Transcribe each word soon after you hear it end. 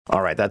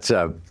All right, that's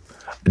a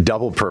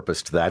double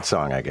purpose to that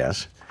song, I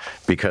guess,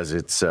 because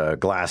it's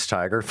Glass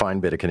Tiger, fine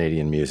bit of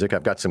Canadian music.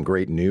 I've got some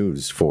great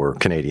news for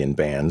Canadian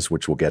bands,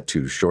 which we'll get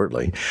to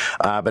shortly.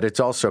 But it's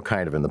also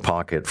kind of in the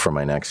pocket for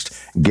my next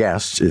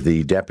guest.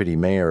 The Deputy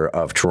Mayor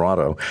of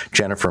Toronto,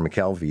 Jennifer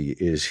McKelvie,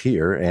 is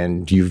here.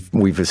 And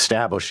we've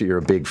established that you're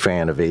a big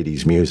fan of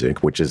 80s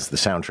music, which is the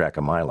soundtrack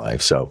of my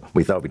life. So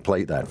we thought we'd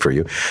play that for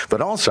you.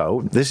 But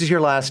also, this is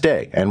your last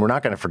day, and we're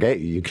not going to forget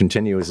you. You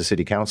continue as a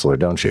city councillor,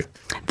 don't you?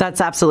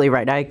 That's absolutely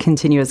right. I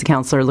continue as a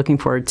councillor, looking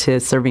forward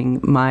to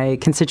serving my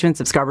constituents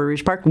of Scarborough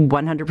Rouge Park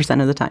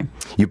 100% of the time.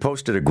 You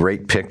posted a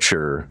great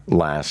picture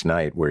last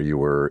night where you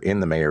were in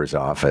the mayor's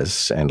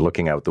office and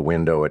looking out the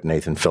window at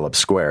Nathan Phillips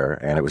Square,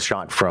 and it was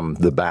shot from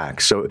the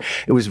back. So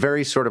it was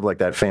very sort of like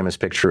that famous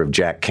picture of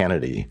Jack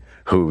Kennedy,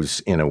 who's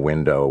in a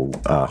window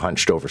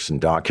hunched over some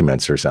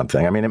documents or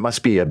something. I mean, it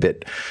must be a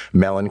bit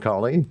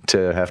melancholy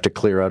to have to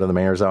clear out of the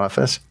mayor's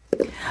office.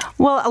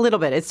 Well, a little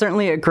bit. It's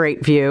certainly a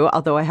great view,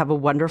 although I have a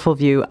wonderful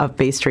view of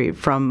Bay Street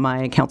from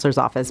my councillor's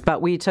office.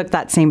 But we took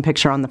that same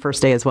picture on the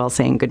first day as well,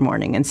 saying good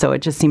morning. And so it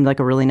just seemed like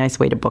a really nice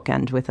way to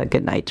bookend with a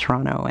good night,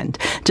 Toronto. And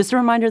just a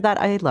reminder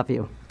that I love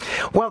you.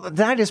 Well,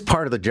 that is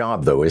part of the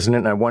job, though, isn't it?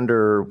 And I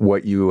wonder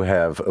what you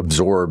have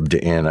absorbed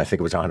in, I think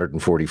it was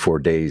 144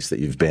 days that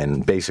you've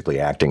been basically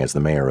acting as the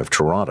mayor of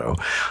Toronto,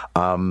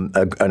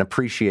 an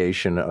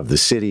appreciation of the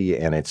city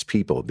and its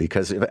people.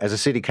 Because as a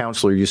city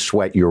councillor, you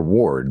sweat your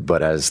ward,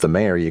 but as the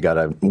mayor, you got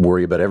to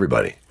worry about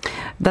everybody.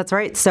 That's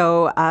right.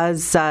 So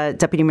as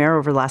deputy mayor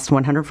over the last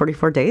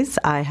 144 days,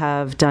 I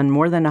have done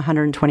more than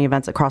 120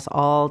 events across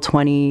all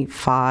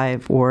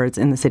 25 wards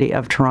in the city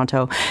of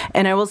Toronto.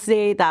 And I will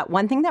say that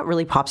one thing that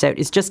really pops out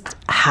is just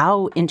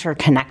how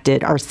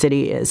interconnected our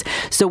city is.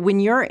 So when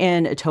you're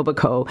in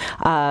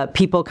Etobicoke,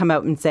 people come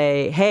out and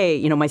say, hey,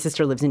 you know, my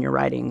sister lives in your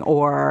riding,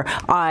 or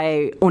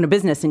I own a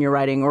business in your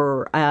riding,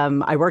 or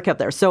I work out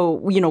there.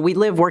 So, you know, we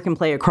live, work, and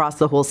play across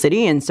the whole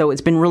city. And so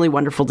it's been really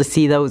wonderful to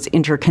see those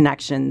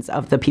interconnections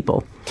of the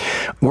people.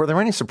 Were there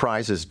any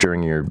surprises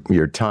during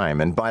your time?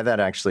 And by that,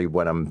 actually,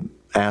 what I'm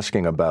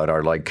asking about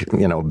are, like,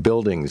 you know,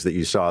 buildings that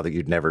you saw that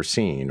you'd never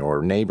seen,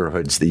 or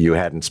neighborhoods that you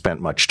hadn't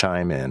spent much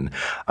time in.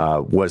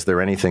 Was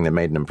there anything that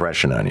made an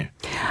impression on you?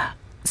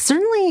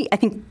 Certainly, I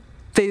think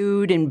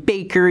food and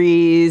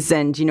bakeries,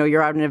 and, you know,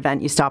 you're out at an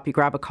event, you stop, you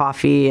grab a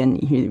coffee,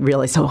 and you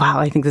realize, oh, wow,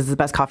 I think this is the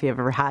best coffee I've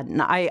ever had.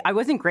 And I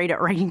wasn't great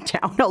at writing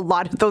down a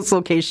lot of those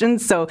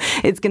locations, so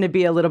it's going to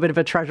be a little bit of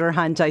a treasure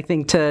hunt, I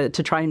think, to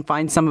try and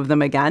find some of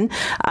them again.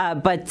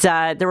 But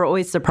there were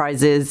always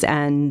surprises,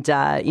 and,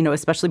 you know,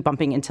 especially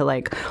bumping into,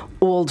 like,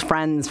 old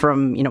friends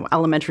from, you know,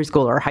 elementary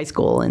school or high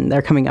school, and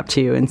they're coming up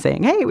to you and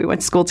saying, hey, we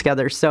went to school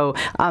together. So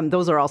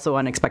those are also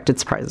unexpected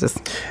surprises.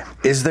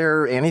 Is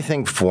there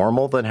anything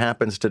formal that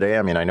happens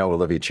today? I mean, I know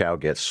Olivia Chow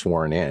gets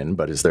sworn in,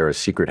 but is there a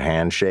secret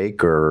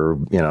handshake, or,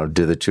 you know,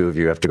 do the two of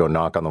you have to go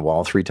knock on the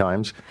wall 3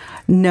 times?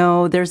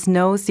 No, there's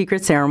no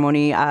secret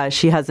ceremony.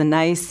 She has a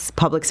nice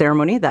public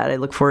ceremony that I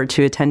look forward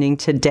to attending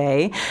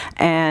today,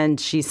 and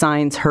she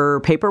signs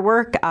her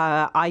paperwork.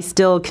 I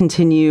still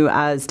continue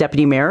as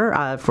deputy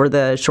mayor for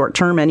the short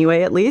term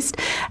anyway, at least.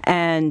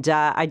 And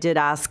I did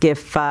ask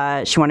if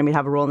she wanted me to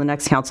have a role in the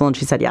next council, and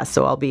she said yes.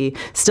 So I'll be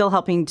still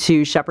helping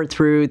to shepherd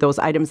through those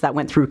items that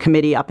went through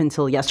committee up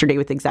until yesterday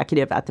with executive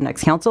at the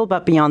next council.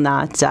 But beyond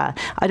that,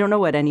 I don't know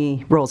what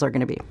any roles are going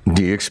to be.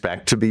 Do you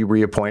expect to be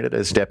reappointed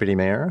as deputy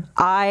mayor?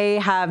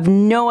 I have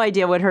no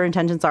idea what her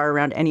intentions are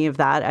around any of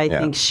that. I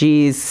think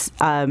she's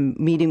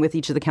meeting with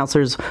each of the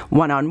councillors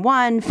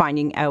one-on-one,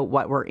 finding out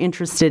what we're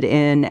interested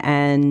in,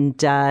 and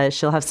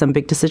she'll have some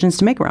big decisions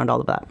to make around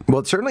all of that. Well,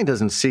 it certainly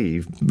doesn't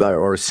seem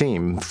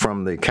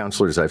from the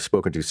councillors I've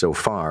spoken to so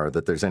far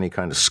that there's any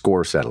kind of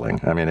score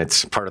settling. I mean,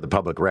 it's part of the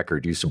public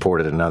record. You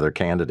supported another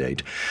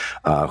candidate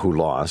who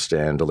lost,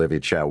 and Olivia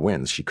Chow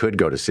wins. She could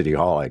go to City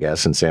Hall, I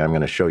guess, and say, I'm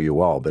going to show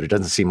you all, but it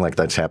doesn't seem like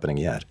that's happening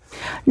yet.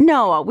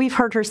 No, we've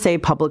heard her say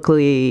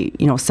publicly,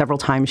 you know, several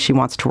times she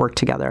wants to work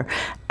together.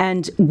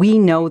 And we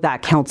know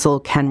that council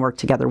can work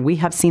together. We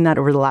have seen that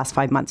over the last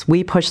 5 months.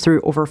 We pushed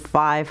through over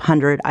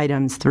 500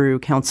 items through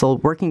council,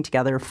 working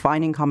together,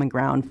 finding common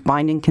ground,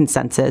 finding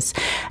consensus.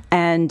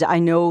 And I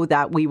know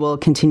that we will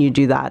continue to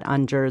do that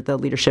under the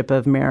leadership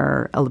of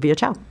Mayor Olivia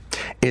Chow.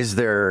 Is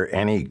there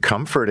any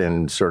comfort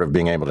in sort of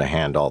being able to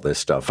hand all this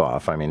stuff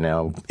off? I mean,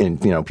 now,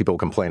 people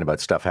complain about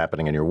stuff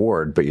happening in your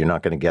ward, but you're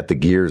not going to get the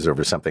gears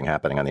over something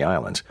happening on the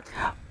islands.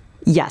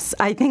 Yes,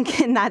 I think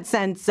in that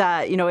sense,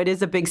 it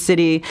is a big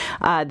city.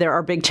 There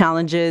are big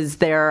challenges.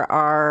 There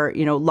are,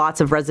 lots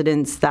of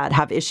residents that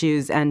have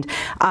issues. And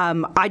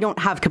I don't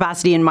have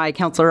capacity in my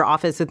councillor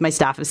office with my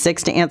staff of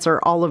 6 to answer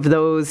all of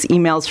those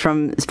emails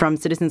from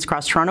citizens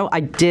across Toronto.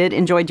 I did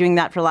enjoy doing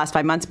that for the last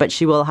 5 months, but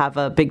she will have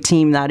a big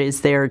team that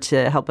is there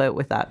to help out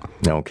with that.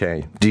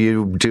 Okay. Do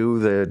you do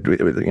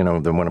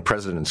when a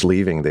president's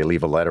leaving, they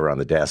leave a letter on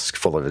the desk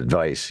full of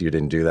advice? You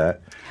didn't do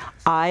that?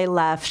 I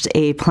left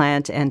a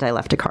plant and I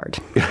left a card.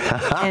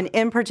 And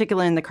in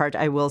particular in the card,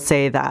 I will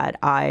say that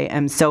I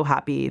am so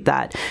happy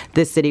that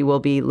this city will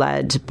be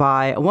led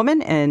by a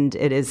woman, and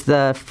it is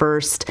the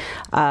first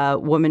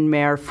woman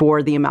mayor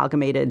for the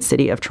amalgamated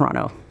city of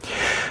Toronto.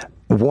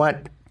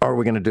 What are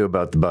we going to do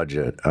about the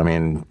budget? I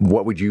mean,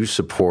 what would you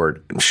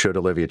support should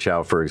Olivia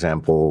Chow, for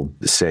example,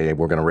 say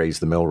we're going to raise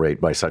the mill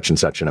rate by such and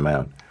such an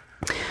amount?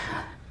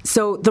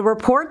 So the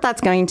report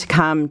that's going to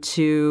come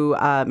to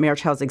Mayor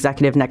Chow's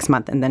executive next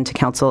month and then to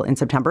council in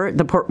September,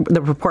 the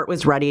report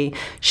was ready.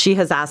 She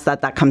has asked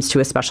that comes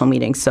to a special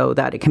meeting so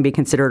that it can be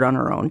considered on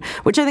her own,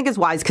 which I think is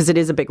wise because it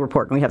is a big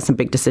report and we have some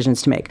big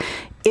decisions to make.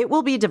 It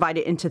will be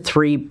divided into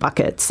 3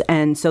 buckets.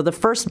 And so the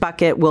first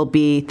bucket will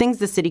be things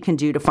the city can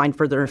do to find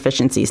further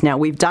efficiencies. Now,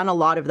 we've done a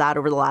lot of that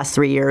over the last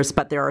 3 years,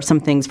 but there are some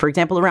things, for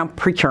example, around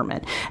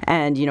procurement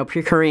and,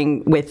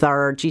 procuring with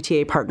our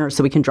GTA partners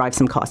so we can drive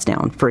some costs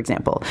down, for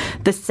example.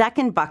 The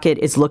second bucket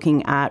is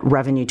looking at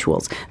revenue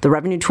tools, the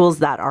revenue tools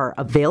that are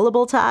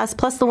available to us,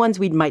 plus the ones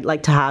we might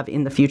like to have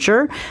in the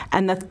future.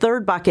 And the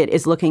third bucket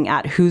is looking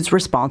at who's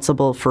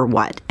responsible for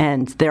what.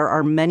 And there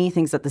are many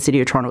things that the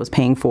City of Toronto is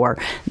paying for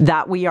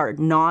that we are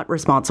not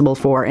responsible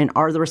for and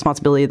are the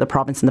responsibility of the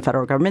province and the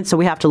federal government. So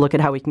we have to look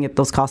at how we can get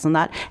those costs on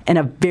that. And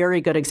a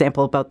very good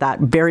example about that,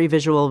 very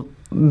visual,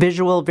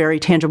 very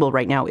tangible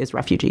right now is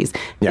refugees.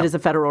 It is a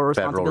federal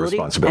responsibility,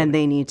 and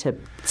they need to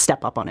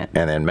step up on it.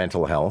 And then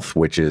mental health,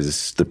 which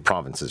is the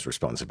province's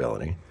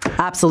responsibility.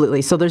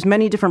 Absolutely. So there's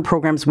many different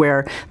programs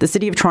where the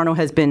City of Toronto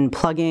has been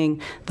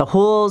plugging the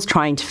holes,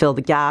 trying to fill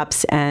the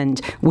gaps,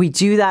 and we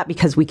do that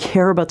because we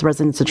care about the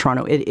residents of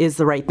Toronto. It is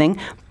the right thing,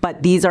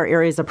 but these are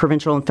areas of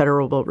provincial and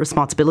federal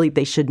responsibility.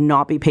 They should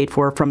not be paid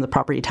for from the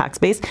property tax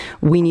base.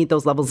 We need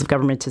those levels of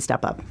government to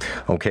step up.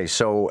 Okay,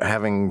 so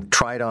having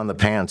tried on the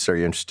pants, are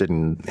you interested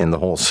in the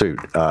whole suit?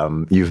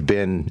 You've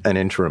been an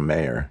interim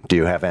mayor. Do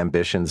you have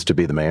ambitions to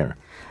be the mayor?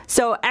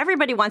 So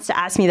everybody wants to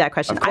ask me that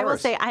question. I will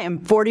say I am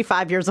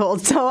 45 years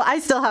old, so I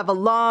still have a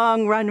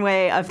long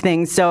runway of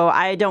things. So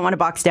I don't want to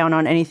box down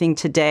on anything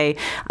today.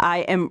 I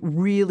am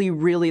really,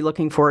 really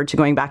looking forward to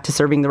going back to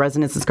serving the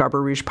residents of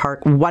Scarborough Rouge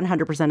Park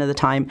 100% of the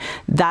time.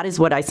 That is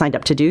what I signed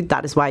up to do.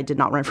 That is why I did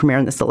not run for mayor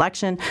in this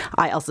election.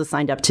 I also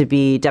signed up to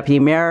be deputy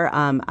mayor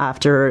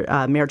after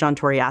Mayor John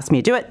Tory asked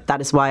me to do it. That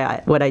is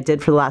what I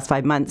did for the last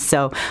 5 months.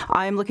 So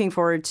I'm looking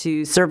forward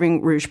to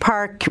serving Rouge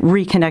Park,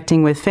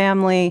 reconnecting with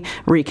family,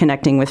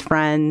 reconnecting with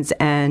friends,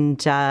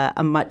 and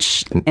a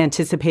much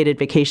anticipated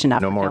vacation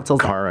after council's.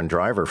 No more car and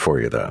driver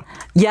for you, though.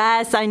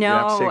 Yes, I know. You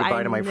have to say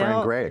goodbye to my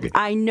friend Greg.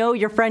 I know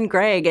your friend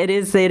Greg. It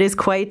is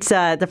quite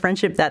the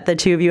friendship that the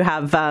two of you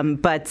have.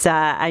 But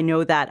I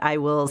know that I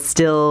will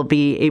still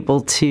be able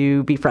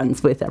to be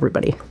friends with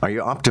everybody. Are you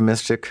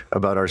optimistic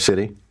about our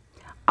city?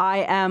 I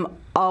am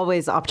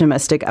always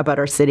optimistic about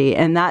our city,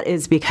 and that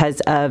is because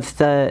of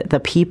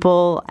the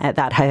people that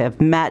I have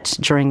met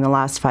during the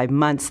last 5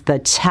 months. The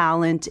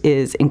talent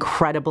is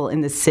incredible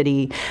in the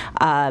city.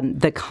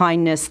 The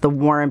kindness, the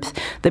warmth.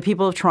 The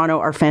people of Toronto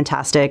are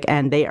fantastic,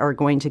 and they are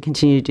going to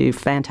continue to do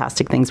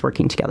fantastic things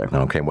working together.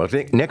 Okay, well,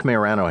 Nick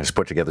Majorano has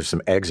put together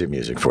some exit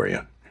music for you.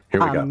 Here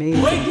we go.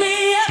 Wake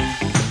me up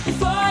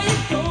before you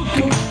go.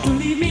 Don't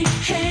leave me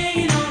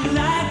hanging on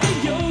like a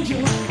yo-yo.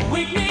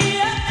 Wake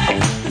me up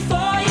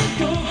before you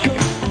go.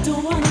 I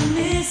don't want to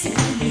miss it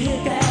when you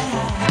hit that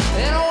high.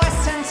 In a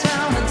western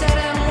town, a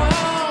dead-end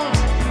world,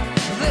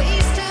 the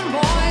eastern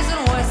boys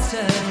and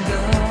western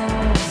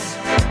girls.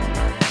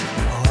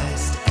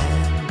 West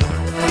End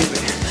girls.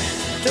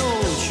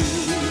 Don't you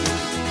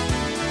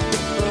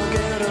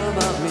forget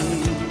about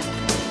me.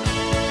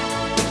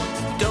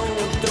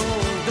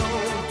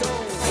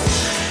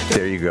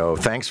 There you go.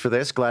 Thanks for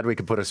this. Glad we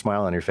could put a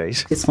smile on your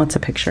face. He just wants a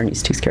picture, and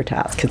he's too scared to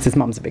ask because his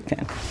mom's a big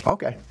fan.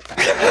 Okay.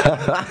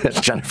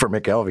 That's Jennifer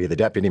McKelvie, the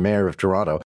Deputy Mayor of Toronto.